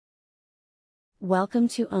Welcome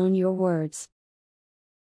to Own Your Words.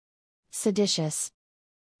 Seditious.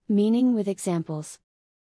 Meaning with examples.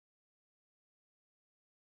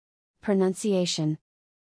 Pronunciation.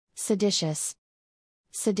 Seditious.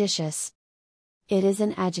 Seditious. It is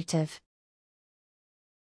an adjective.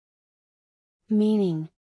 Meaning.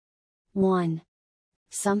 1.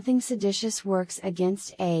 Something seditious works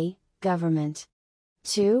against a government.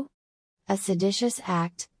 2. A seditious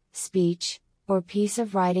act, speech, or piece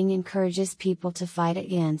of writing encourages people to fight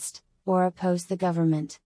against, or oppose the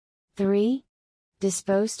government. 3.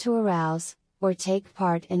 Disposed to arouse, or take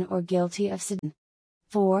part in or guilty of sedition.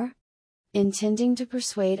 4. Intending to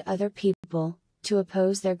persuade other people, to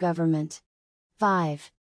oppose their government.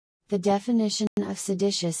 5. The definition of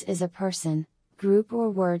seditious is a person, group or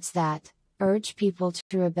words that urge people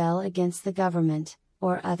to rebel against the government,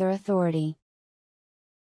 or other authority.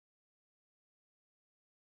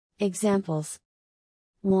 Examples.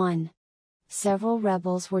 1. Several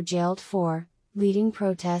rebels were jailed for leading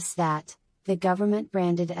protests that the government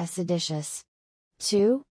branded as seditious.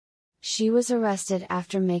 2. She was arrested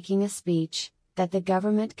after making a speech that the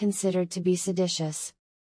government considered to be seditious.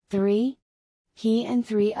 3. He and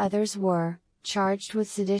 3 others were charged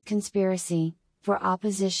with seditious conspiracy for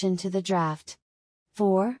opposition to the draft.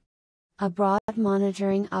 4. A broad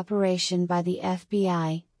monitoring operation by the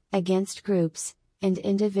F.B.I. against groups and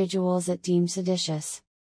individuals it deemed seditious.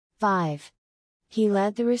 5. He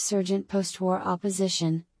led the resurgent post-war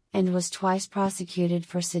opposition, and was twice prosecuted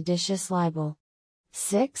for seditious libel.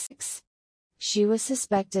 6. She was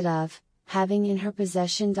suspected of having in her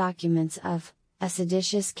possession documents of a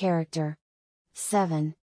seditious character.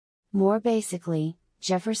 7. More basically,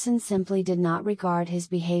 Jefferson simply did not regard his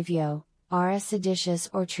behavior as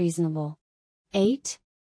seditious or treasonable. 8.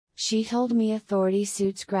 She told me authority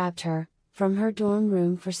suits grabbed her from her dorm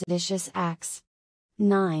room for seditious acts.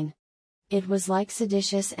 9. It was like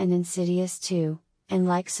seditious and insidious too, and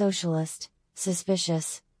like socialist,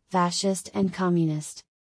 suspicious, fascist and communist.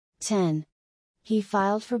 10. He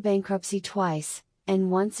filed for bankruptcy twice, and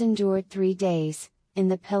once endured 3 days in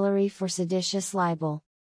the pillory for seditious libel.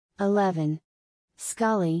 11.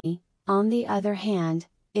 Scully, on the other hand,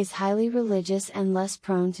 is highly religious and less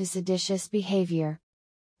prone to seditious behavior.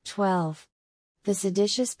 12. The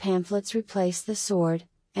seditious pamphlets replace the sword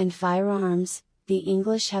and firearms the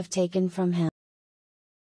English have taken from him.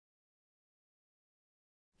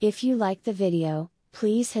 If you like the video,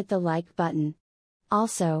 please hit the like button.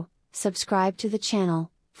 Also, subscribe to the channel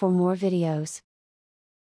for more videos.